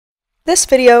This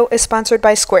video is sponsored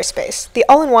by Squarespace, the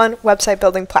all-in-one website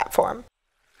building platform.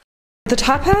 The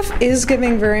top half is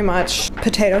giving very much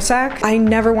potato sack. I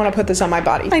never want to put this on my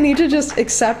body. I need to just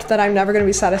accept that I'm never going to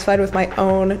be satisfied with my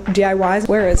own DIYs.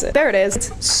 Where is it? There it is.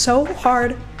 It's so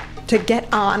hard to get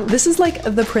on. This is like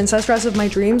the princess dress of my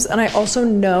dreams, and I also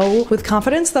know with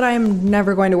confidence that I am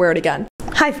never going to wear it again.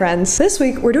 Hi friends, this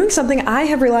week we're doing something I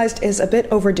have realized is a bit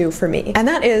overdue for me, and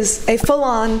that is a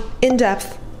full-on,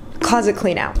 in-depth closet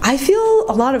clean out. I feel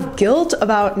a lot of guilt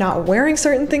about not wearing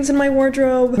certain things in my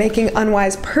wardrobe, making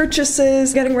unwise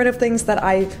purchases, getting rid of things that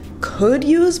I could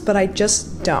use, but I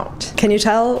just don't. Can you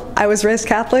tell I was raised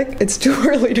Catholic? It's too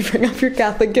early to bring up your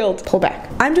Catholic guilt. Pull back.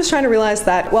 I'm just trying to realize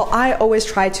that, well, I always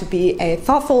try to be a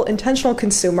thoughtful, intentional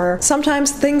consumer.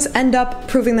 Sometimes things end up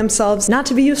proving themselves not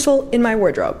to be useful in my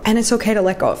wardrobe, and it's okay to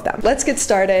let go of them. Let's get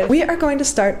started. We are going to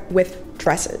start with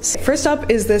dresses. First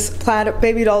up is this plaid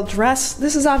baby doll dress.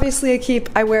 This is obviously a keep.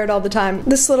 I wear it all the time.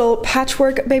 This little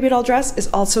patchwork baby doll dress is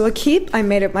also a keep. I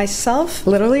made it myself.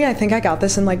 Literally, I think I got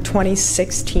this in like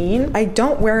 2016. I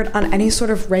don't wear it on any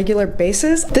sort of regular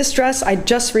basis. This dress I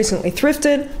just recently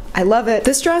thrifted. I love it.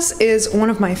 This dress is one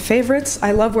of my favorites.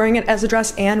 I love wearing it as a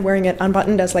dress and wearing it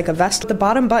unbuttoned as like a vest. The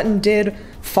bottom button did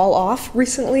fall off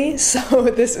recently, so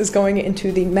this is going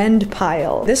into the mend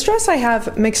pile. This dress I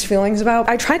have mixed feelings about.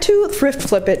 I tried to thrift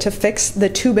flip it to fix the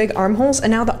two big armholes,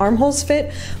 and now the armholes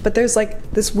fit, but there's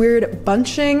like this weird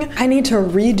bunching. I need to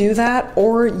redo that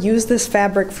or use this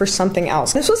fabric for something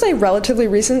else. This was a relatively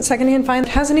recent secondhand find.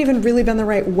 It hasn't even really been the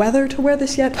right weather to wear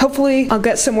this yet. Hopefully I'll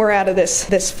get some more out of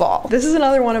this fall. This is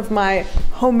another one of my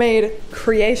homemade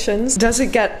creations. Does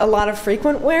it get a lot of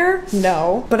frequent wear?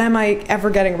 No. But am I ever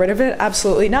getting rid of it?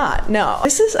 Absolutely not. No.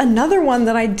 This is another one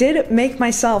that I did make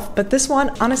myself, but this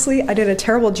one, honestly, I did a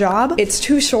terrible job. It's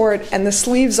too short and the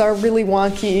sleeves are really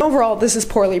wonky. Overall, this is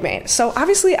poorly made. So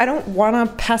obviously I don't want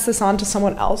to pass this on to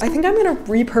someone else. I think I'm gonna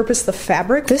repurpose the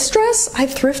fabric. This dress I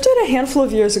thrifted a handful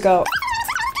of years ago.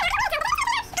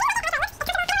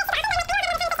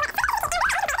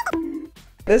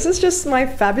 This is just my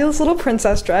fabulous little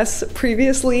princess dress,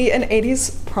 previously an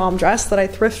 80s prom dress that I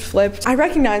thrift flipped. I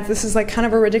recognize this is like kind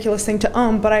of a ridiculous thing to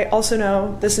own, but I also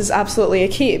know this is absolutely a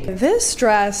keep. This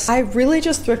dress, I really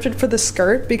just thrifted for the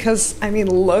skirt because, I mean,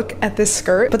 look at this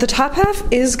skirt. But the top half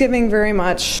is giving very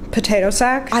much potato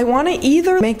sack. I want to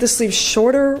either make the sleeves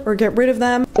shorter or get rid of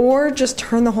them, or just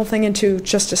turn the whole thing into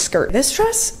just a skirt. This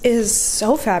dress is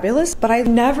so fabulous, but I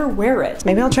never wear it.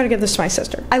 Maybe I'll try to give this to my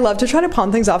sister. I love to try to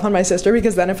pawn things off on my sister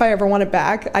because then if I ever want it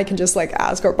back, I can just like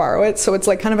ask or borrow it. So it's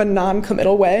like kind of a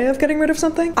non-committal way of getting rid of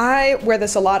something. I wear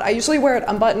this a lot. I usually wear it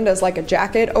unbuttoned as like a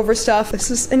jacket over stuff. This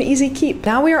is an easy keep.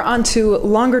 Now we are on to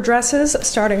longer dresses,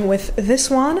 starting with this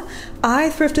one. I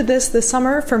thrifted this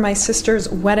summer for my sister's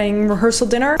wedding rehearsal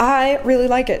dinner. I really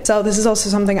like it. So this is also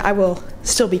something I will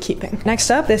still be keeping. Next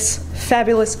up, this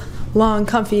fabulous long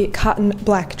comfy cotton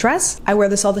black dress. I wear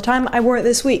this all the time. I wore it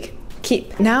this week.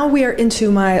 Keep. Now we are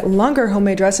into my longer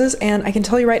homemade dresses, and I can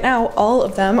tell you right now, all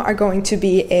of them are going to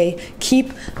be a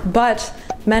keep, but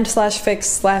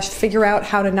mend/fix/figure out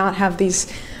how to not have these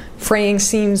fraying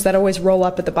seams that always roll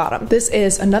up at the bottom. This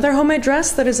is another homemade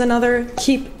dress that is another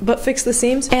keep but fix the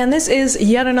seams, and this is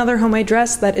yet another homemade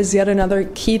dress that is yet another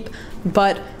keep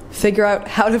but figure out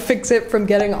how to fix it from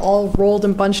getting all rolled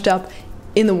and bunched up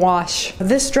in the wash.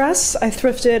 This dress I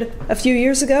thrifted a few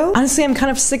years ago. Honestly, I'm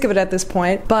kind of sick of it at this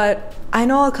point, but I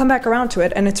know I'll come back around to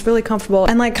it, and it's really comfortable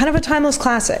and like kind of a timeless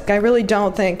classic. I really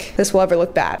don't think this will ever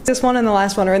look bad. This one and the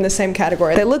last one are in the same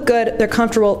category. They look good, they're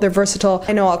comfortable, they're versatile.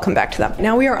 I know I'll come back to them.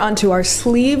 Now we are on to our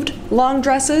sleeved long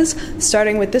dresses,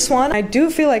 starting with this one. I do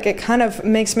feel like it kind of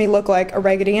makes me look like a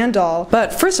Raggedy Ann doll,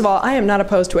 but first of all, I am not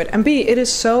opposed to it, and B, it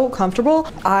is so comfortable.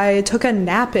 I took a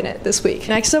nap in it this week.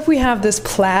 Next up, we have this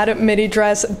plaid midi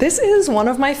dress. This is one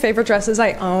of my favorite dresses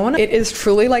I own. It is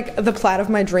truly like the plaid of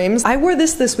my dreams. I wore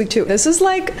this week too. This is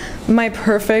like my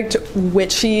perfect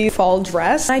witchy fall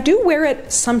dress. I do wear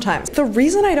it sometimes. The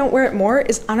reason I don't wear it more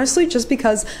is honestly just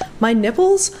because my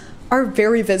nipples are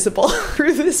very visible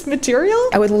through this material.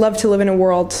 I would love to live in a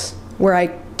world where I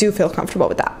do feel comfortable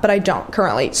with that, but I don't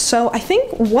currently. So I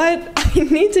think what I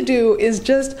need to do is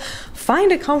just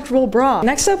find a comfortable bra.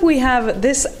 Next up, we have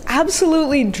this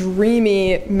absolutely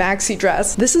dreamy maxi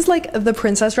dress. This is like the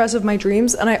princess dress of my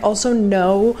dreams, and I also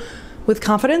know with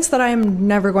confidence that I am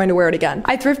never going to wear it again.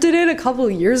 I thrifted it a couple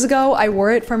years ago. I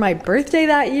wore it for my birthday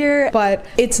that year, but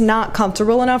it's not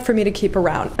comfortable enough for me to keep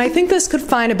around. I think this could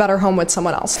find a better home with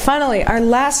someone else. Finally, our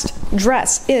last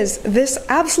dress is this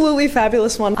absolutely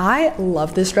fabulous one. I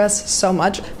love this dress so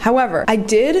much. However, I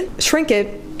did shrink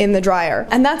it in the dryer.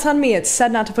 And that's on me. It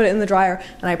said not to put it in the dryer,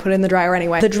 and I put it in the dryer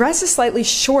anyway. The dress is slightly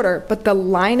shorter, but the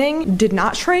lining did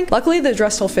not shrink. Luckily, the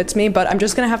dress still fits me, but I'm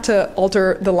just gonna have to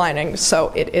alter the lining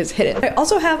so it is hidden. I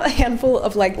also have a handful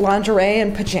of like lingerie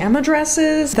and pajama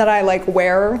dresses that I like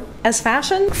wear as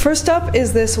fashion. First up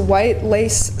is this white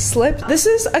lace slip. This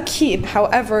is a keep.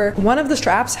 However, one of the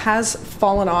straps has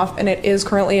fallen off and it is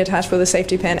currently attached with a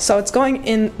safety pin, so it's going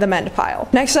in the mend pile.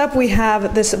 Next up, we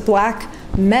have this black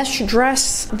mesh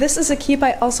dress. This is a keep.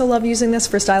 I also love using this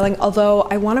for styling, although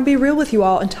I want to be real with you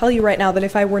all and tell you right now that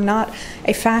if I were not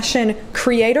a fashion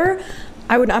creator,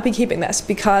 I would not be keeping this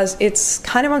because it's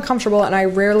kind of uncomfortable and I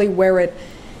rarely wear it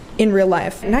in real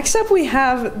life. Next up, we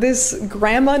have this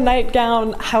grandma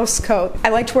nightgown house coat. I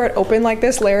like to wear it open like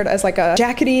this, layered as like a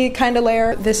jackety kind of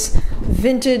layer. This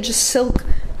vintage silk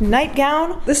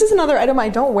nightgown. This is another item I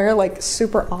don't wear like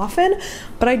super often,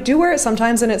 but I do wear it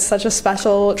sometimes and it's such a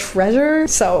special treasure,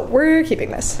 so we're keeping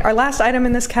this. Our last item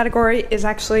in this category is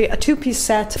actually a two-piece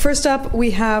set. First up,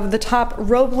 we have the top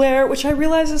robe layer, which I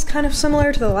realize is kind of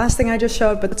similar to the last thing I just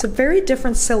showed, but it's a very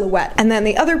different silhouette. And then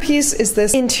the other piece is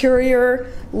this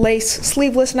interior lace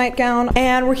sleeveless nightgown,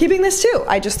 and we're keeping this too.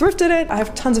 I just thrifted it. I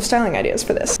have tons of styling ideas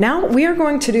for this. Now we are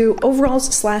going to do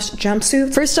overalls slash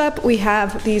jumpsuit. First up, we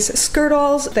have these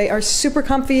skirtalls. They are super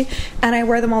comfy and I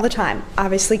wear them all the time.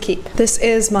 Obviously keep. This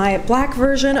is my black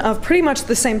version of pretty much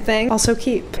the same thing, also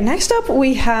keep. Next up,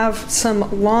 we have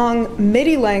some long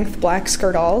midi length black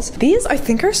skirtalls. These I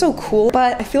think are so cool,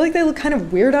 but I feel like they look kind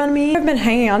of weird on me. I've been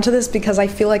hanging on to this because I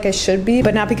feel like I should be,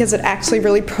 but not because it actually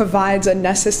really provides a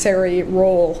necessary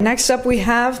role. Next up, we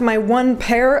have my one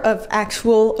pair of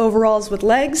actual overalls with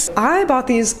legs. I bought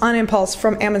these on impulse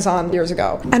from Amazon years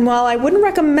ago. And while I wouldn't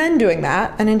recommend doing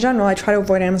that, and in general I try to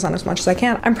avoid Amazon as much as I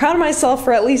can, I'm proud of myself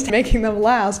for at least making them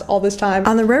last all this time.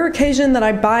 On the rare occasion that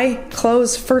I buy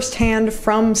clothes firsthand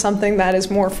from something that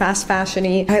is more fast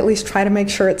fashion-y, I at least try to make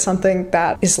sure it's something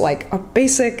that is like a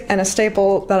basic and a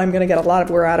staple that I'm gonna get a lot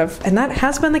of wear out of. And that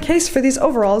has been the case for these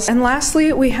overalls. And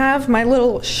lastly, we have my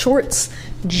little shorts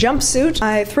jumpsuit.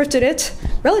 I thrifted it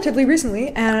relatively recently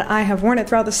and I have worn it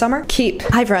throughout the summer. Keep.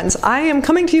 Hi friends, I am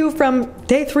coming to you from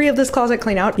day 3 of this closet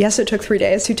clean out. Yes, it took 3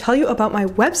 days to tell you about my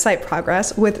website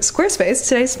progress with Squarespace,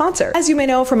 today's sponsor. As you may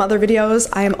know from other videos,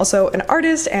 I am also an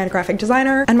artist and graphic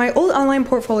designer, and my old online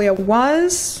portfolio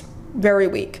was very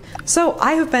weak. So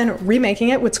I have been remaking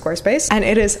it with Squarespace and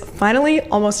it is finally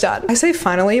almost done. I say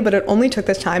finally, but it only took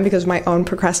this time because of my own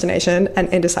procrastination and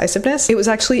indecisiveness. It was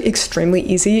actually extremely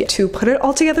easy to put it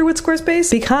all together with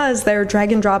Squarespace because their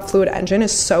drag and drop fluid engine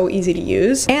is so easy to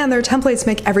use and their templates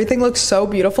make everything look so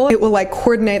beautiful. It will like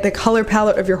coordinate the color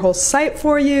palette of your whole site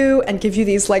for you and give you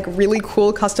these like really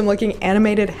cool custom looking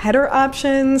animated header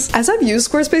options. As I've used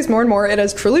Squarespace more and more, it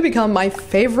has truly become my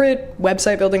favorite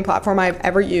website building platform I've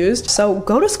ever used. So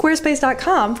go to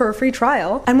squarespace.com for a free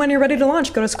trial, and when you're ready to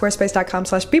launch, go to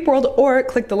squarespace.com/beepworld or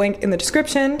click the link in the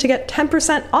description to get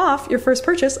 10% off your first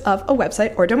purchase of a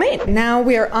website or domain. Now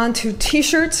we are on to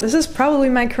t-shirts. This is probably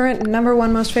my current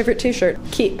 #1 most favorite t-shirt.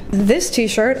 Keep. This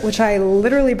t-shirt, which I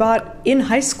literally bought in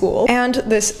high school, and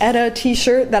this Edda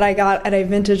t-shirt that I got at a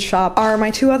vintage shop are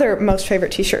my 2 other most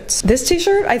favorite t-shirts. This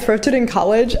t-shirt I thrifted in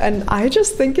college and I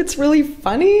just think it's really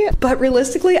funny, but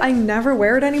realistically I never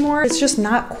wear it anymore. It's just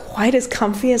not quite as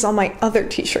comfy as all my other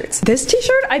t-shirts. This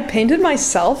t-shirt I painted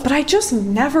myself, but I just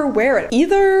never wear it.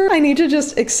 Either I need to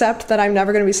just accept that I'm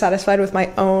never going to be satisfied with my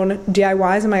own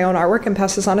DIYs and my own artwork and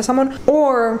pass this on to someone,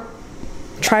 or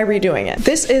try redoing it.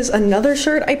 This is another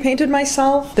shirt I painted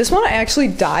myself. This one I actually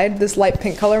dyed this light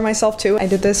pink color myself too. I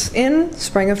did this in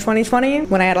spring of 2020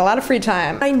 when I had a lot of free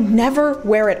time. I never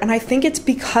wear it, and I think it's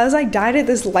because I dyed it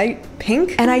this light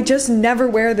pink and I just never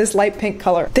wear this light pink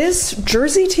color. This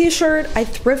jersey t-shirt I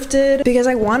thrifted because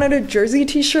I wanted a jersey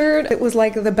t-shirt. It was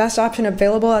like the best option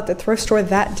available at the thrift store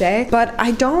that day, but I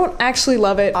don't actually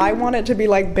love it. I want it to be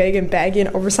like big and baggy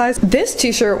and oversized. This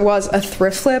t-shirt was a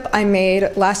thrift flip I made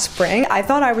last spring. I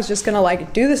thought I was just gonna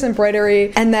like do this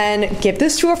embroidery and then give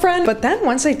this to a friend, but then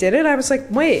once I did it, I was like,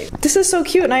 wait, this is so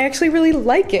cute and I actually really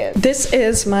like it. This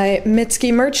is my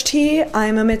Mitski merch tee.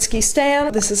 I'm a Mitski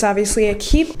stan. This is obviously a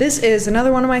keep. This is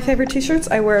another one of my favorite t-shirts.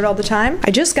 I wear it all the time.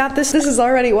 I just got this. This is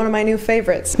already one of my new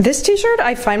favorites. This t-shirt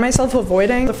I find myself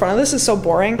avoiding. The front of this is so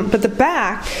boring, but the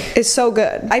back is so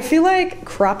good. I feel like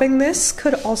cropping this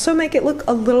could also make it look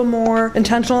a little more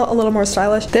intentional, a little more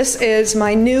stylish. This is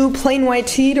my new plain white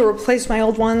tee to replace my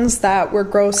old ones that were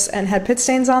gross and had pit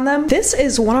stains on them. This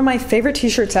is one of my favorite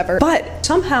t-shirts ever, but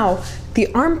somehow the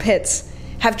armpits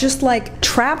have just like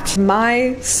trapped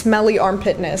my smelly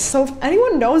armpitness. So if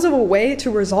anyone knows of a way to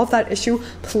resolve that issue,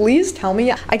 please tell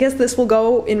me. I guess this will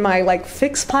go in my like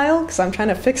fix pile because I'm trying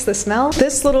to fix the smell.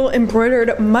 This little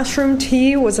embroidered mushroom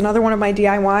tee was another one of my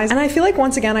DIYs, and I feel like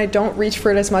once again I don't reach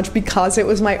for it as much because it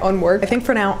was my own work. I think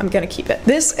for now I'm gonna keep it.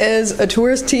 This is a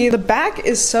tourist tee. The back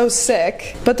is so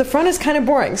sick, but the front is kind of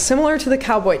boring, similar to the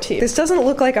cowboy tee. This doesn't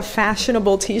look like a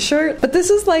fashionable t-shirt, but this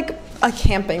is like a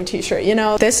camping t-shirt, you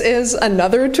know? This is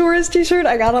another tourist t-shirt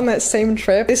I got on that same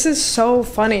trip. This is so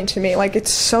funny to me, like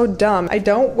it's so dumb. I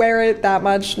don't wear it that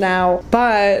much now,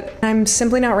 but I'm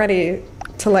simply not ready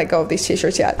to let go of these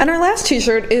t-shirts yet. And our last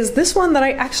t-shirt is this one that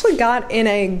I actually got in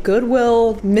a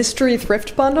Goodwill mystery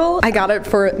thrift bundle. I got it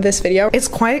for this video. It's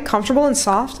quite comfortable and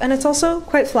soft, and it's also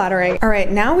quite flattering. All right,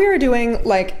 now we are doing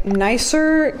like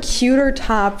nicer, cuter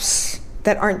tops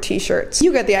that aren't t-shirts.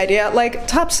 You get the idea, like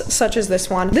tops such as this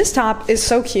one. This top is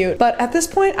so cute, but at this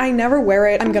point I never wear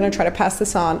it. I'm gonna try to pass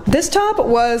this on. This top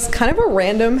was kind of a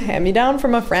random hand-me-down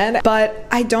from a friend, but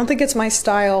I don't think it's my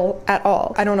style at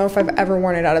all. I don't know if I've ever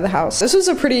worn it out of the house. This was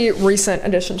a pretty recent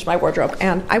addition to my wardrobe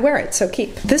and I wear it, so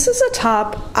keep. This is a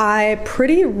top I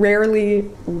pretty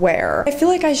rarely wear. I feel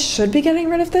like I should be getting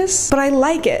rid of this, but I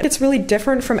like it. It's really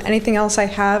different from anything else I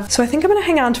have, so I think I'm gonna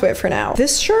hang on to it for now.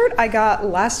 This shirt I got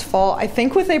last fall, I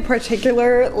think with a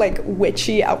particular like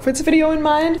witchy outfits video in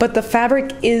mind, but the fabric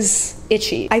is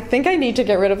itchy. I think I need to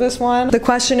get rid of this one. The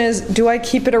question is, do I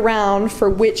keep it around for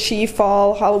witchy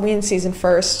fall Halloween season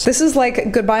first? This is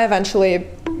like goodbye eventually,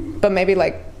 but maybe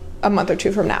like a month or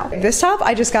two from now. This top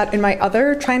I just got in my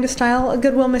other trying to style a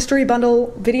Goodwill mystery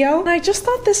bundle video, and I just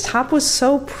thought this top was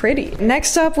so pretty.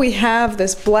 Next up we have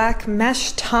this black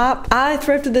mesh top. I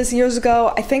thrifted this years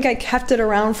ago. I think I kept it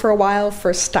around for a while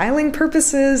for styling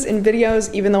purposes in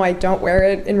videos, even though I don't wear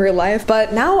it in real life,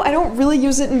 but now I don't really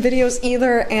use it in videos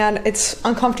either, and it's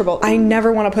uncomfortable. I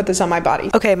never want to put this on my body.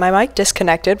 Okay, my mic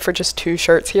disconnected for just 2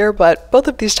 shirts here, but both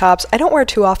of these tops I don't wear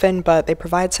too often, but they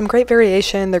provide some great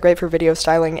variation. They're great for video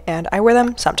styling, and I wear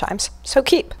them sometimes, so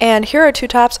keep. And here are 2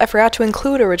 tops I forgot to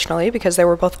include originally because they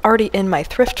were both already in my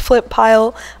thrift flip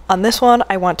pile. On this one,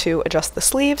 I want to adjust the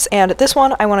sleeves, and this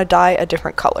one, I want to dye a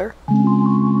different color.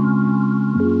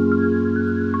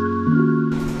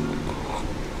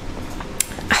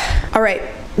 All right.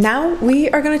 Now we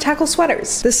are going to tackle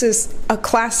sweaters. This is a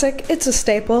classic. It's a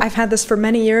staple. I've had this for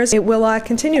many years. It will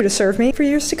continue to serve me for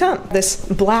years to come. This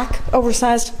black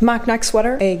oversized mock neck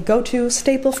sweater, a go-to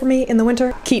staple for me in the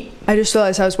winter. Keep. I just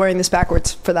realized I was wearing this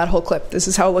backwards for that whole clip. This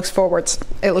is how it looks forwards.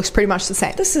 It looks pretty much the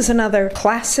same. This is another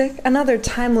classic, another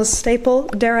timeless staple,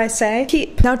 dare I say.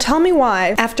 Keep. Now tell me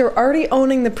why, after already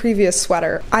owning the previous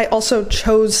sweater, I also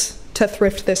chose to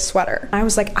thrift this sweater. I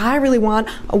was like, I really want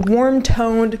a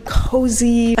warm-toned,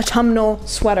 cozy, autumnal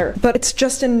sweater, but it's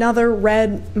just another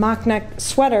red mock neck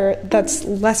sweater that's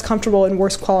less comfortable and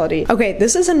worse quality. Okay,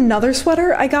 this is another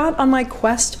sweater I got on my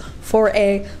quest for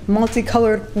a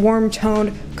multicolored,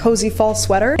 warm-toned, cozy fall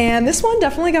sweater, and this one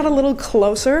definitely got a little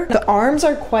closer. The arms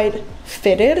are quite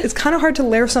fitted. It's kind of hard to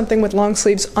layer something with long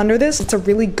sleeves under this. It's a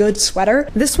really good sweater.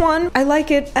 This one, I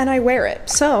like it and I wear it,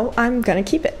 so I'm gonna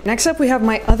keep it. Next up, we have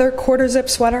my other quarter zip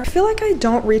sweater. I feel like I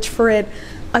don't reach for it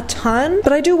a ton,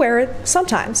 but I do wear it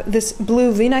sometimes. This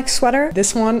blue v-neck sweater,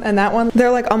 this one and that one,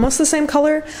 they're like almost the same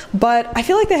color, but I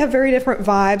feel like they have very different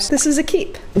vibes. This is a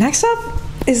keep. Next up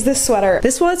is this sweater.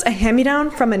 This was a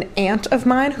hand-me-down from an aunt of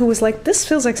mine who was like, this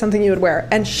feels like something you would wear,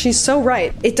 and she's so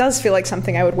right. It does feel like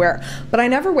something I would wear, but I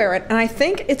never wear it, and I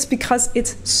think it's because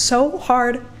it's so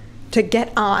hard to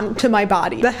get on to my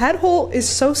body. The head hole is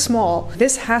so small.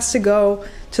 This has to go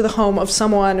to the home of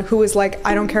someone who is like,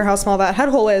 I don't care how small that head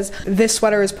hole is, this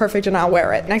sweater is perfect and I'll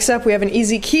wear it. Next up, we have an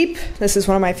easy keep. This is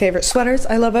one of my favorite sweaters.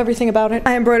 I love everything about it.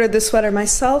 I embroidered this sweater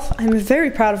myself. I'm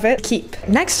very proud of it. Keep.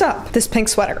 Next up, this pink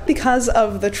sweater. Because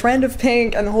of the trend of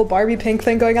pink and the whole Barbie pink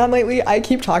thing going on lately, I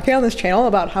keep talking on this channel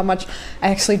about how much I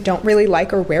actually don't really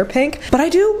like or wear pink, but I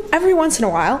do every once in a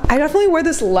while. I definitely wear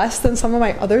this less than some of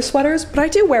my other sweaters, but I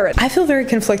do wear it. I feel very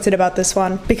conflicted about this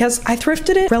one because I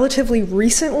thrifted it relatively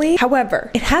recently. However,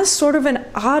 it has sort of an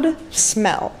odd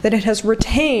smell that it has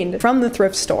retained from the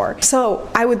thrift store. So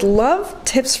I would love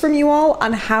tips from you all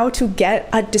on how to get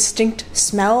a distinct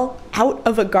smell out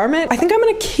of a garment. I think I'm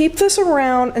gonna keep this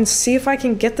around and see if I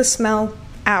can get the smell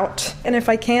out. And if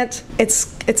I can't,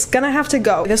 it's gonna have to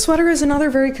go. This sweater is another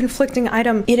very conflicting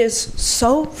item. It is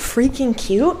so freaking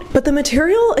cute, but the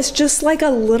material is just like a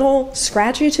little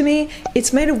scratchy to me.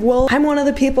 It's made of wool. I'm one of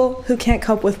the people who can't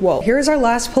cope with wool. Here's our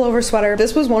last pullover sweater.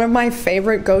 This was one of my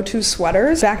favorite go-to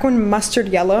sweaters back when mustard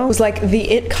yellow was like the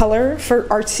it color for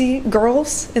artsy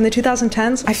girls in the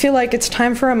 2010s. I feel like it's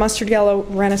time for a mustard yellow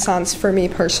renaissance for me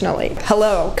personally.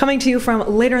 Hello, coming to you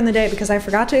from later in the day because I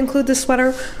forgot to include this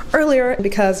sweater earlier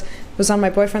because it was on my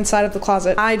boyfriend's side of the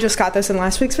closet. I just got this in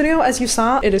last week's video. As you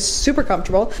saw, it is super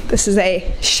comfortable. This is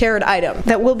a shared item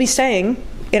that will be staying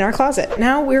in our closet.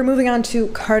 Now we're moving on to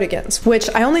cardigans, which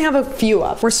I only have a few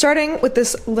of. We're starting with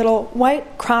this little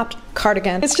white cropped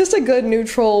cardigan. It's just a good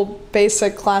neutral,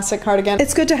 basic, classic cardigan.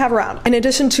 It's good to have around. In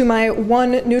addition to my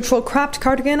one neutral cropped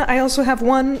cardigan, I also have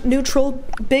one neutral,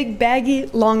 big, baggy,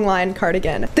 long line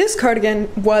cardigan. This cardigan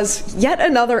was yet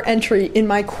another entry in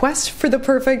my quest for the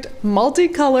perfect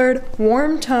multicolored,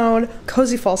 warm toned,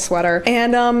 cozy fall sweater.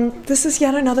 And this is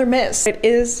yet another miss. It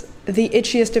is the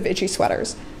itchiest of itchy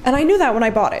sweaters. And I knew that when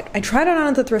I bought it. I tried it on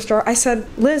at the thrift store. I said,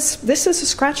 Liz, this is a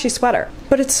scratchy sweater,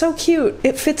 but it's so cute.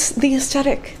 It fits the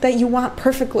aesthetic that you want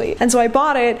perfectly. And so I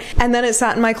bought it, and then it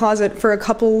sat in my closet for a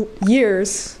couple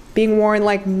years, being worn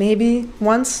like maybe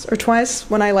once or twice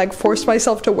when I like forced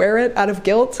myself to wear it out of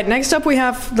guilt. Next up we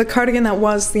have the cardigan that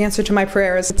was the answer to my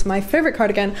prayers. It's my favorite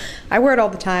cardigan. I wear it all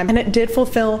the time, and it did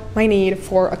fulfill my need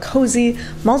for a cozy,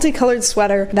 multicolored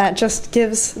sweater that just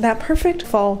gives that perfect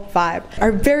fall vibe.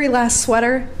 Our very last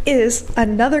sweater is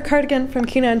another cardigan from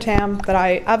Kina and Tam that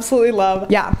I absolutely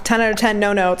love. Yeah, 10 out of 10,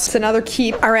 no notes. It's another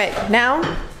keep. All right,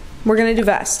 now we're gonna do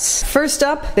vests. First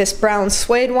up, this brown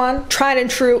suede one. Tried and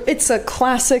true. It's a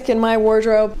classic in my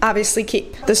wardrobe. Obviously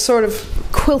keep. This sort of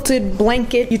quilted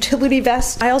blanket utility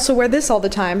vest. I also wear this all the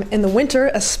time. In the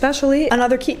winter, especially.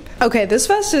 Another keep. Okay, this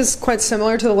vest is quite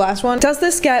similar to the last one. Does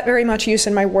this get very much use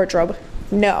in my wardrobe?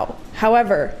 No.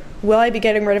 However, will I be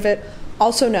getting rid of it?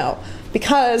 Also no.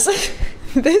 Because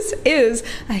this is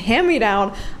a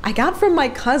hand-me-down I got from my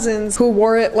cousins who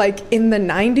wore it like in the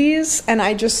 90s, and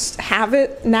I just have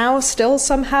it now still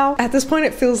somehow. At this point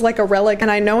it feels like a relic,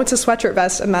 and I know it's a sweatshirt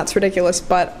vest and that's ridiculous,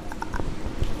 but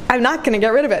I'm not gonna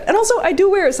get rid of it. And also I do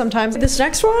wear it sometimes. This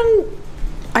next one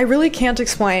I really can't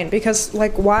explain because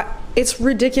like what? It's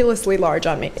ridiculously large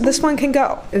on me. This one can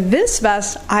go. This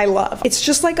vest I love. It's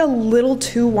just like a little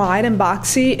too wide and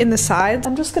boxy in the sides.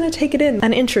 I'm just gonna take it in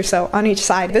an inch or so on each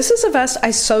side. This is a vest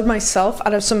I sewed myself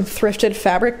out of some thrifted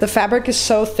fabric. The fabric is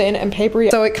so thin and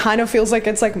papery, so it kind of feels like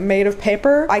it's like made of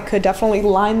paper. I could definitely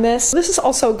line this. This is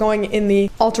also going in the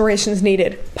alterations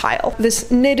needed pile. This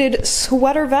knitted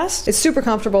sweater vest is super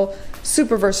comfortable,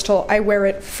 super versatile. I wear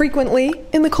it frequently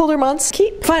in the colder months.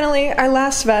 Keep. Finally, our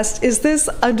last vest is this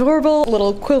adorable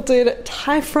little quilted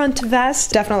tie front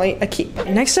vest. Definitely a keep.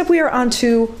 Next up we are on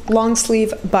to long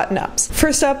sleeve button ups.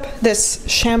 First up, this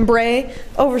chambray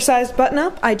oversized button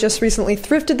up. I just recently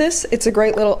thrifted this. It's a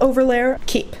great little overlayer.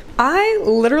 Keep. I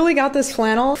literally got this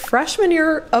flannel freshman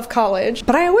year of college,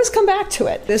 but I always come back to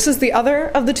it. This is the other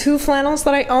of the two flannels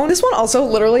that I own. This one also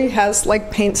literally has like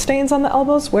paint stains on the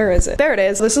elbows. Where is it? There it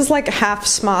is. This is like half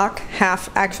smock, half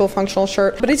actual functional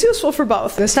shirt, but it's useful for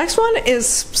both. This next one is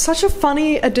such a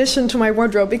funny addition to my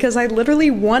wardrobe because I literally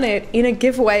won it in a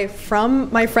giveaway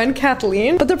from my friend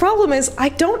Kathleen, but the problem is I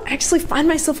don't actually find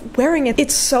myself wearing it.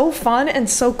 It's so fun and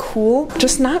so cool,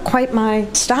 just not quite my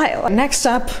style. Next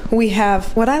up, we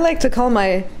have what I like to call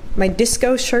my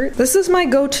disco shirt. This is my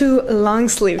go-to long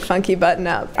sleeve funky button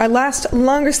up. Our last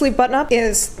longer sleeve button up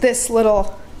is this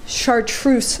little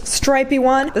chartreuse stripy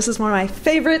one. This is one of my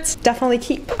favorites. Definitely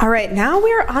keep. All right, now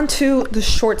we're on to the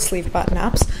short sleeve button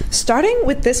ups, starting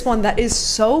with this one that is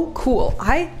so cool.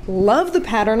 I love the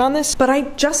pattern on this, but I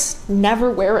just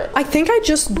never wear it. I think I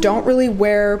just don't really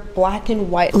wear black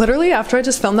and white. Literally after I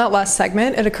just filmed that last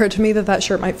segment, it occurred to me that that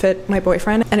shirt might fit my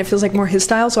boyfriend and it feels like more his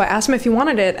style, so I asked him if he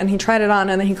wanted it and he tried it on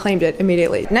and then he claimed it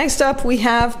immediately. Next up we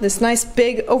have this nice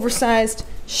big oversized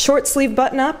short sleeve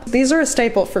button up. These are a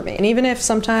staple for me, and even if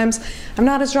sometimes I'm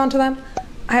not as drawn to them,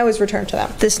 I always return to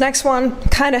them. This next one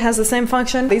kind of has the same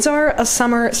function. These are a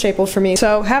summer staple for me,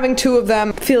 so having two of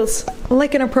them feels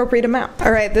like an appropriate amount.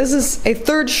 All right, this is a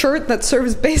third shirt that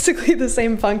serves basically the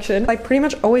same function. I pretty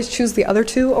much always choose the other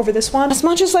two over this one. As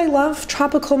much as I love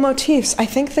tropical motifs, I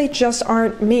think they just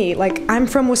aren't me. Like, I'm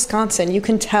from Wisconsin, you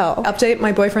can tell. Update,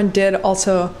 my boyfriend did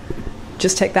also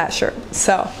just take that shirt,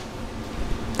 so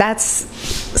That's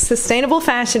sustainable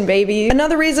fashion, baby.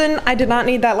 Another reason I did not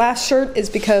need that last shirt is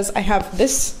because I have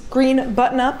this green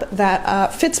button up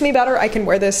that fits me better. I can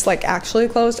wear this like actually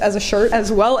closed as a shirt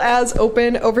as well as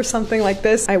open over something like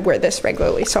this. I wear this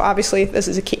regularly, so obviously this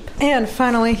is a keep. And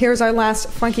finally, here's our last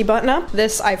funky button up.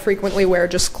 This I frequently wear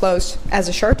just closed as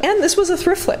a shirt. And this was a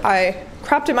thrift flip. I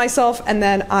cropped it myself and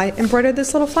then I embroidered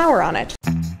this little flower on it.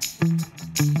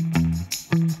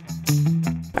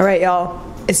 All right, y'all,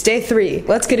 it's day 3.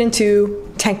 Let's get into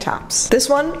tank tops. This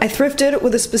one I thrifted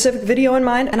with a specific video in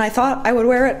mind, and I thought I would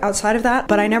wear it outside of that,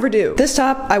 but I never do. This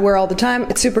top I wear all the time.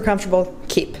 It's super comfortable.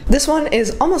 Keep. This one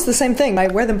is almost the same thing. I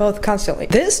wear them both constantly.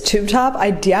 This tube top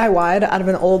I DIY'd out of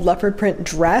an old leopard print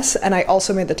dress, and I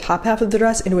also made the top half of the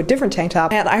dress into a different tank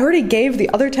top. And I already gave the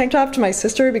other tank top to my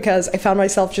sister because I found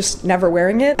myself just never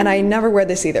wearing it, and I never wear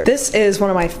this either. This is one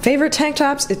of my favorite tank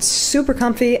tops. It's super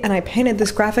comfy, and I painted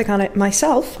this graphic on it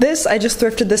myself. This I just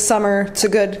thrifted this summer. It's a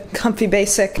good, comfy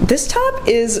basic. This top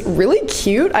is really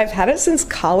cute. I've had it since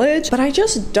college, but I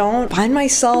just don't find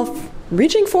myself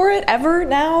reaching for it ever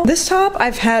now. This top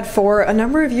I've had for a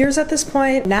number of years at this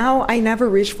point. Now I never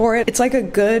reach for it. It's like a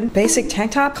good basic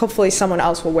tank top. Hopefully someone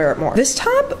else will wear it more. This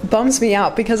top bums me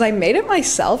out because I made it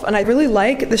myself and I really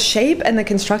like the shape and the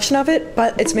construction of it,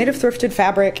 but it's made of thrifted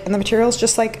fabric and the material is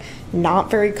just like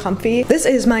not very comfy. This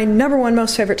is my #1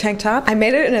 most favorite tank top. I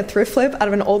made it in a thrift flip out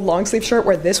of an old long sleeve shirt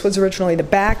where this was originally the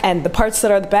back and the parts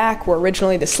that are the back were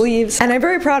originally the sleeves, and I'm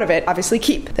very proud of it. Obviously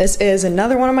keep. This is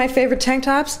another one of my favorite tank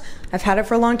tops. I've had it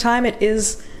for a long time. It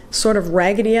is sort of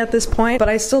raggedy at this point, but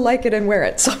I still like it and wear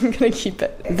it, so I'm gonna keep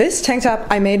it. This tank top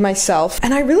I made myself,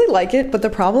 and I really like it, but the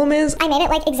problem is I made it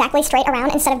like exactly straight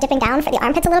around instead of dipping down for the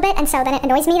armpits a little bit, and so then it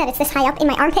annoys me that it's this high up in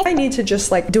my armpit. I need to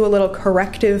just like do a little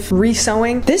corrective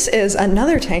re-sewing. This is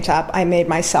another tank top I made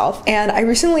myself, and I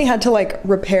recently had to like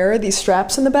repair these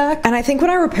straps in the back, and I think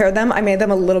when I repaired them, I made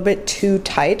them a little bit too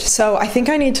tight, so I think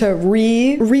I need to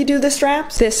redo the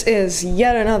straps. This is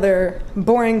yet another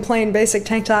boring, plain, basic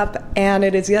tank top, and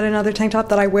it is yet another tank top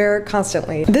that I wear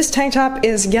constantly. This tank top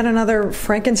is yet another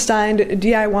Frankenstein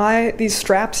DIY. These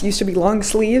straps used to be long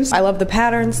sleeves. I love the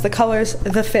patterns, the colors,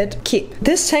 the fit. Keep.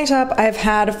 This tank top I've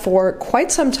had for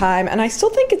quite some time, and I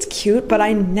still think it's cute, but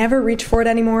I never reach for it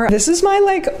anymore. This is my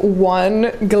like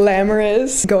one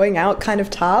glamorous going out kind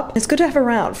of top. It's good to have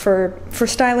around for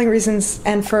styling reasons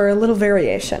and for a little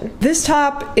variation. This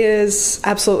top is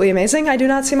absolutely amazing. I do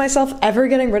not see myself ever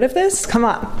getting rid of this. Come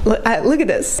on, look at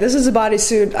this. This is a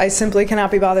bodysuit. I simply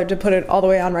cannot be bothered to put it all the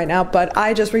way on right now, but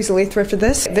I just recently thrifted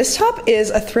this. This top is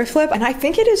a thrift flip, and I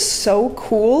think it is so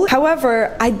cool.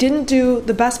 However, I didn't do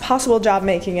the best possible job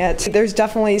making it. There's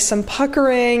definitely some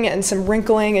puckering and some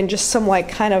wrinkling and just some like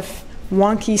kind of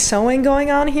wonky sewing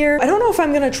going on here. I don't know if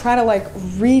I'm gonna try to like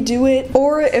redo it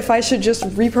or if I should just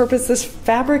repurpose this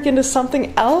fabric into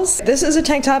something else. This is a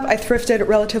tank top I thrifted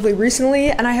relatively recently,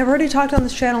 and I have already talked on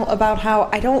this channel about how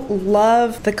I don't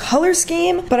love the color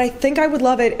scheme, but I think I would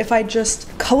love it if I just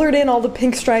colored in all the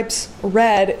pink stripes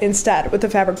red instead with the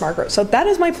fabric marker. So that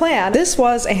is my plan. This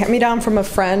was a hand-me-down from a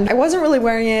friend. I wasn't really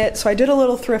wearing it, so I did a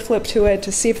little thrift flip to it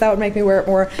to see if that would make me wear it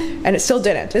more, and it still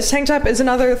didn't. This tank top is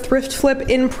another thrift flip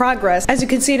in progress. As you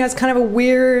can see, it has kind of a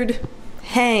weird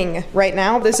hang right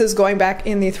now. This is going back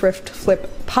in the thrift flip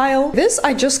pile. This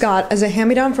I just got as a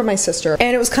hand-me-down from my sister,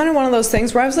 and it was kind of one of those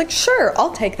things where I was like, sure,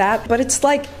 I'll take that, but it's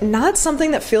like not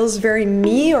something that feels very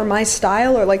me or my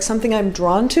style or like something I'm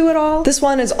drawn to at all. This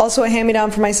one is also a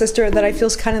hand-me-down from my sister that I feel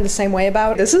kind of the same way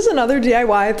about. This is another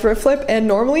DIY thrift flip, and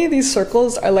normally these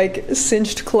circles are like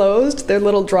cinched closed. They're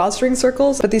little drawstring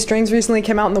circles, but these strings recently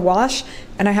came out in the wash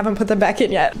and I haven't put them back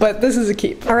in yet, but this is a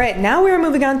keep. All right, now we are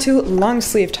moving on to long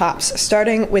sleeve tops,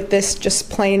 starting with this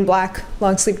just plain black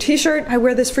long sleeve t-shirt. I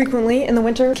wear this frequently in the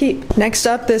winter. Keep. Next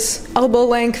up, this elbow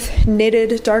length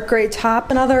knitted dark gray top,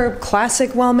 another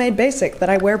classic well-made basic that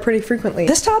I wear pretty frequently.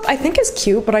 This top I think is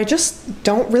cute, but I just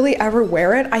don't really ever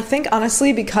wear it. I think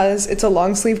honestly because it's a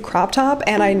long sleeve crop top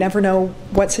and I never know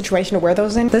what situation to wear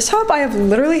those in. This top I have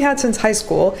literally had since high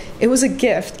school. It was a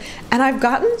gift and I've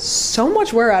gotten so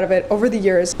much wear out of it over the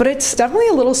years, but it's definitely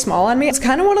a little small on me. It's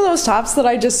kind of one of those tops that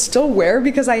I just still wear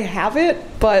because I have it,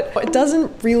 but it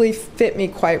doesn't really fit me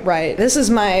quite right. This is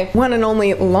my one and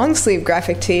only long sleeve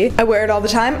graphic tee. I wear it all the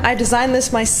time. I designed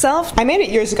this myself. I made it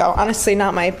years ago. Honestly,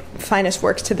 not my finest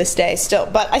works to this day still,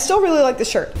 but I still really like the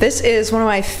shirt. This is one of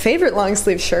my favorite long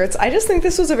sleeve shirts. I just think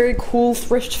this was a very cool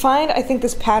thrift find. I think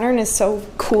this pattern is so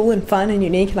cool and fun and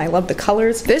unique, and I love the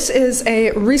colors. This is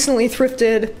a recently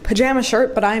thrifted pajama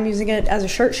shirt, but I'm using it as a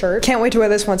shirt. Can't wait to wear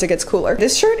this once it gets cooler.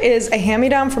 This shirt is a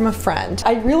hand-me-down from a friend.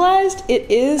 I realized it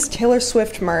is Taylor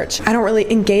Swift merch. I don't really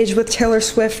engage with Taylor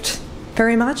Swift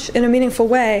very much in a meaningful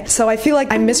way. So I feel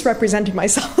like I'm misrepresenting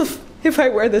myself if I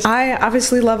wear this. I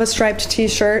obviously love a striped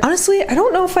t-shirt. Honestly, I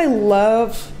don't know if I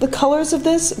love the colors of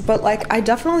this, but like I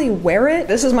definitely wear it.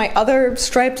 This is my other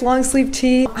striped long sleeve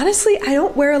tee. Honestly, I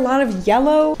don't wear a lot of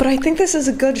yellow, but I think this is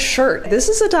a good shirt. This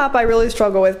is a top I really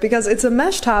struggle with because it's a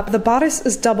mesh top. The bodice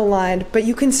is double lined, but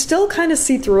you can still kind of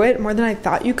see through it more than I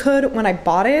thought you could when I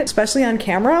bought it, especially on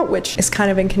camera, which is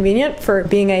kind of inconvenient for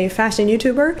being a fashion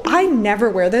YouTuber. I never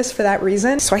wear this for that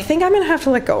reason, so I think I'm gonna have to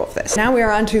let go of this. Now we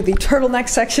are on to the turtleneck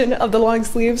section of the long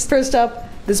sleeves. First up,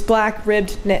 this black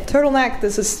ribbed knit turtleneck.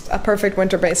 This is a perfect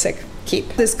winter basic.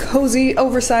 Keep. This cozy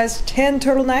oversized tan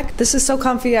turtleneck. This is so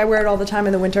comfy, I wear it all the time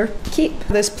in the winter. Keep.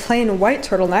 This plain white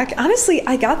turtleneck. Honestly,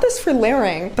 I got this for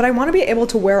layering, but I want to be able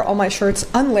to wear all my shirts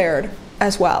unlayered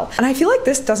as well. And I feel like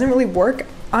this doesn't really work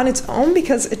on its own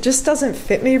because it just doesn't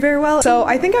fit me very well. So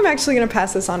I think I'm actually gonna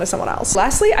pass this on to someone else.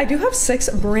 Lastly, I do have 6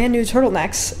 brand new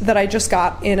turtlenecks that I just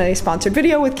got in a sponsored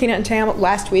video with Cleanout and Tam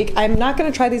last week. I'm not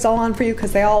gonna try these all on for you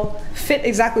because they all fit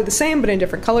exactly the same but in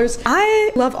different colors.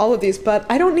 I love all of these, but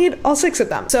I don't need all 6 of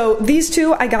them. So these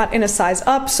 2 I got in a size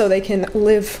up so they can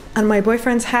live on my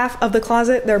boyfriend's half of the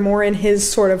closet. They're more in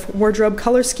his sort of wardrobe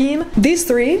color scheme. These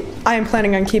 3 I am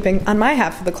planning on keeping on my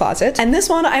half of the closet. And this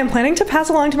one I am planning to pass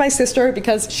along to my sister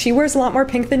because she wears a lot more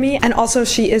pink than me, and also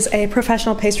she is a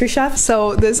professional pastry chef,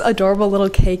 so this adorable little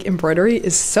cake embroidery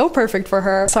is so perfect for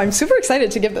her, so I'm super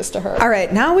excited to give this to her. All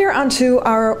right, now we are on to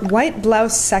our white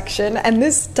blouse section, and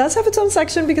this does have its own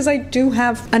section because I do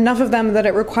have enough of them that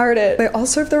it required it. They all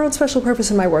serve their own special purpose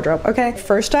in my wardrobe, okay?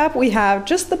 First up, we have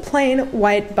just the plain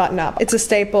white button-up. It's a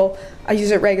staple. I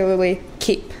use it regularly.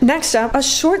 Keep. Next up, a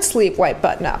short sleeve white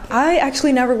button-up. I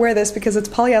actually never wear this because it's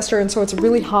polyester and so it's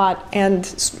really hot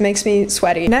and makes me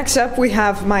sweaty. Next up, we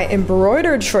have my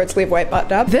embroidered short sleeve white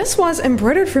button-up. This was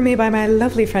embroidered for me by my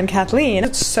lovely friend Kathleen.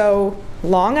 It's so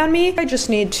long on me. I just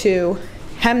need to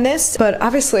hem this, but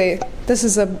obviously this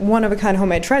is a one-of-a-kind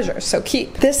homemade treasure, so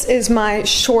keep. This is my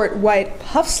short white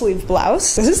puff sleeve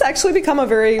blouse. This has actually become a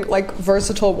very like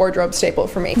versatile wardrobe staple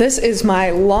for me. This is my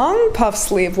long puff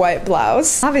sleeve white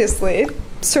blouse. Obviously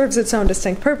serves its own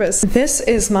distinct purpose. This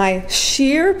is my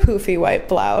sheer poofy white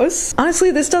blouse. Honestly,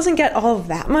 this doesn't get all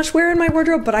that much wear in my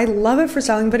wardrobe, but I love it for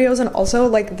styling videos, and also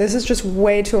like this is just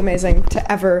way too amazing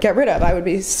to ever get rid of. I would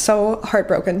be so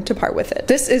heartbroken to part with it.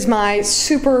 This is my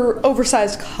super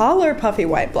oversized collar puffy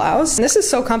white blouse. And this is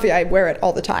so comfy, I wear it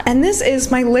all the time. And this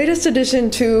is my latest addition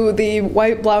to the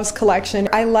white blouse collection.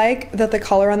 I like that the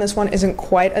collar on this one isn't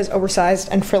quite as oversized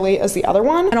and frilly as the other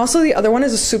one. And also the other one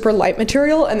is a super light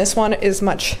material, and this one is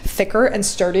much thicker and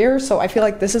sturdier, so I feel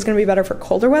like this is going to be better for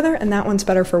colder weather and that one's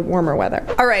better for warmer weather.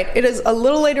 All right, it is a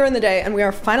little later in the day and we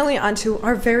are finally onto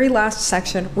our very last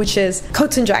section, which is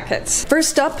coats and jackets.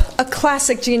 First up, a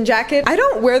classic jean jacket. I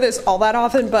don't wear this all that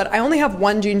often, but I only have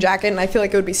one jean jacket and I feel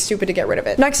like it would be stupid to get rid of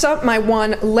it. Next up, my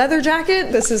one leather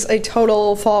jacket. This is a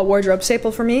total fall wardrobe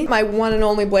staple for me. My one and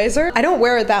only blazer. I don't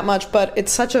wear it that much, but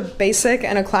it's such a basic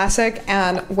and a classic,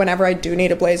 and whenever I do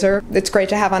need a blazer, it's great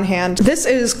to have on hand. This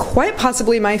is quite possibly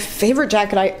my favorite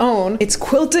jacket I own. It's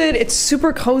quilted, it's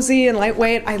super cozy and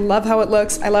lightweight. I love how it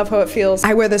looks, I love how it feels.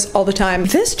 I wear this all the time.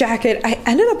 This jacket I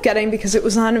ended up getting because it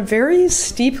was on very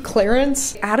steep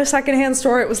clearance at a secondhand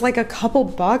store. It was like a couple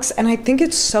bucks and I think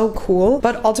it's so cool,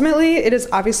 but ultimately it is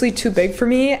obviously too big for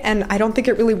me and I don't think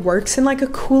it really works in like a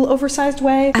cool oversized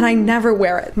way, and I never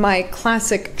wear it. My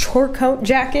classic chore coat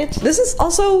jacket. This is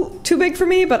also too big for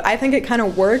me, but I think it kind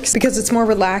of works because it's more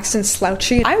relaxed and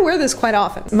slouchy. I wear this quite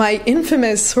often. My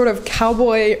infamous sort of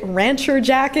cowboy rancher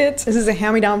jacket. This is a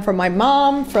hand-me-down from my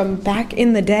mom from back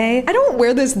in the day. I don't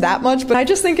wear this that much, but I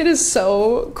just think it is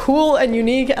so cool and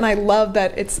unique, and I love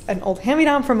that it's an old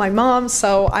hand-me-down from my mom,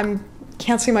 so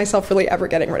can't see myself really ever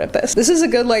getting rid of this. This is a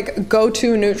good like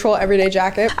go-to neutral everyday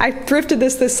jacket. I thrifted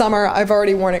this summer. I've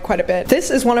already worn it quite a bit.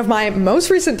 This is one of my most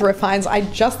recent thrift finds. I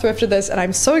just thrifted this and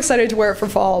I'm so excited to wear it for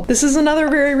fall. This is another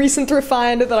very recent thrift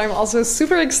find that I'm also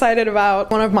super excited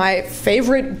about. One of my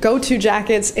favorite go-to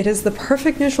jackets. It is the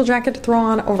perfect neutral jacket to throw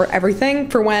on over everything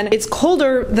for when it's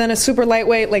colder than a super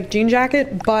lightweight like jean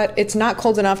jacket, but it's not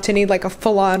cold enough to need like a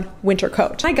full-on winter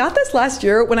coat. I got this last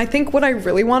year when I think what I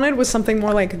really wanted was something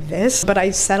more like this, but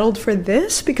I settled for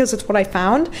this because it's what I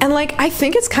found. And like, I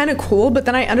think it's kind of cool, but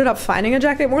then I ended up finding a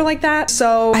jacket more like that,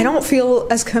 so I don't feel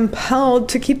as compelled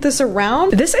to keep this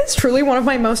around. This is truly one of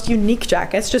my most unique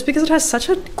jackets just because it has such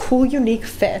a cool, unique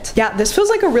fit. Yeah, this feels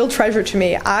like a real treasure to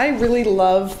me. I really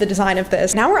love the design of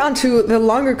this. Now we're on to the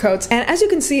longer coats, and as you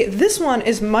can see, this one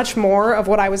is much more of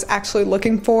what I was actually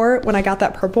looking for when I got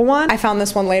that purple one. I found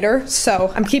this one later,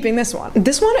 so I'm keeping this one.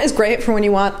 This one is great for when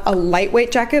you want a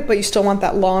lightweight jacket, but you still want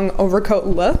that long overcoat overcoat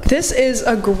look. This is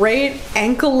a great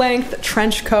ankle length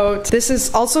trench coat. This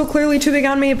is also clearly too big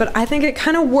on me, but I think it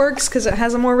kind of works because it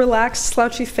has a more relaxed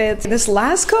slouchy fit. This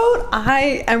last coat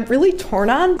I am really torn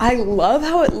on. I love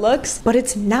how it looks, but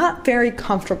it's not very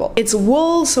comfortable. It's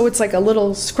wool, so it's like a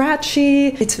little scratchy.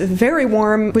 It's very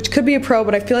warm, which could be a pro,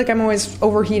 but I feel like I'm always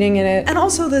overheating in it. And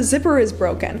also the zipper is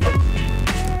broken.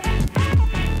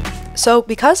 So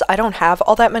because I don't have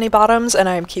all that many bottoms and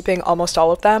I am keeping almost all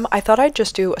of them, I thought I'd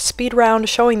just do a speed round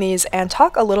showing these and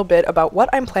talk a little bit about what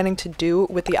I'm planning to do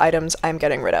with the items I'm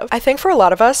getting rid of. I think for a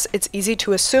lot of us, it's easy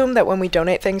to assume that when we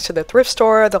donate things to the thrift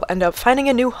store, they'll end up finding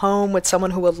a new home with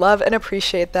someone who will love and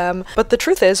appreciate them. But the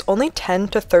truth is, only 10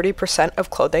 to 30% of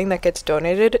clothing that gets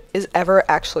donated is ever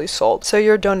actually sold. So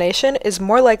your donation is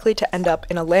more likely to end up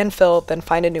in a landfill than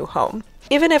find a new home.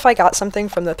 Even if I got something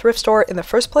from the thrift store in the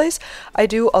first place, I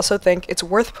do also think it's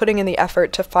worth putting in the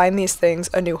effort to find these things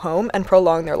a new home and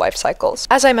prolong their life cycles.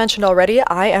 As I mentioned already,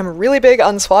 I am really big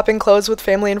on swapping clothes with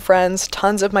family and friends.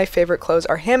 Tons of my favorite clothes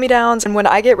are hand-me-downs, and when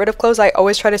I get rid of clothes, I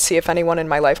always try to see if anyone in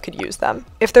my life could use them.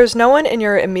 If there's no one in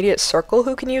your immediate circle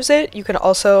who can use it, you can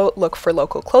also look for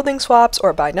local clothing swaps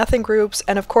or buy nothing groups,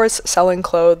 and of course, selling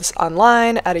clothes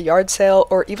online, at a yard sale,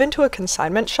 or even to a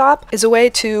consignment shop is a way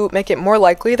to make it more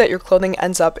likely that your clothing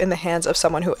ends up in the hands of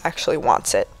someone who actually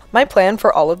wants it. My plan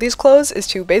for all of these clothes is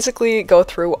to basically go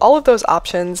through all of those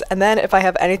options, and then if I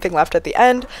have anything left at the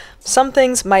end, some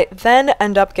things might then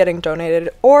end up getting donated,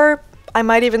 or I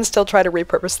might even still try to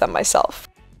repurpose them myself.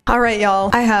 Alright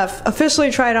y'all, I have officially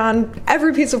tried on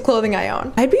every piece of clothing I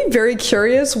own. I'd be very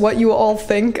curious what you all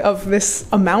think of this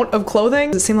amount of clothing.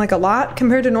 Does it seem like a lot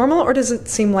compared to normal, or does it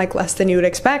seem like less than you would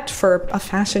expect for a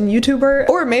fashion YouTuber?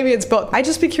 Or maybe it's both. I'd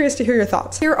just be curious to hear your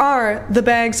thoughts. Here are the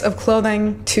bags of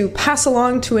clothing to pass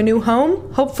along to a new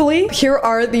home, hopefully. Here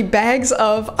are the bags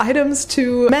of items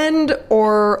to mend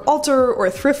or alter or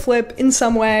thrift flip in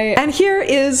some way. And here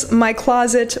is my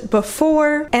closet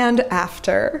before and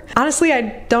after. Honestly,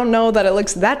 I don't know that it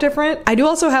looks that different. I do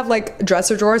also have like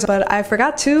dresser drawers, but I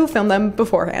forgot to film them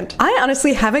beforehand. I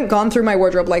honestly haven't gone through my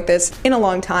wardrobe like this in a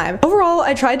long time. Overall,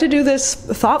 I tried to do this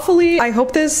thoughtfully. I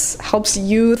hope this helps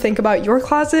you think about your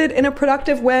closet in a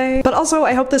productive way, but also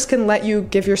I hope this can let you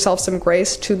give yourself some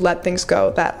grace to let things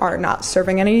go that are not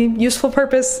serving any useful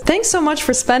purpose. Thanks so much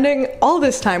for spending all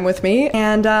this time with me,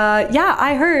 and yeah,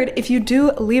 I heard if you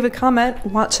do leave a comment,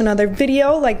 watch another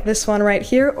video like this one right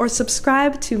here, or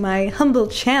subscribe to my humble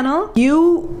channel,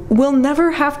 you will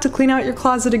never have to clean out your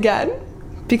closet again,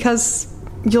 because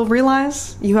you'll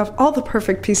realize you have all the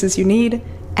perfect pieces you need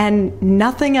and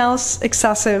nothing else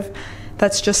excessive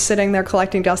that's just sitting there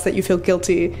collecting dust that you feel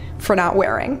guilty for not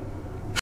wearing.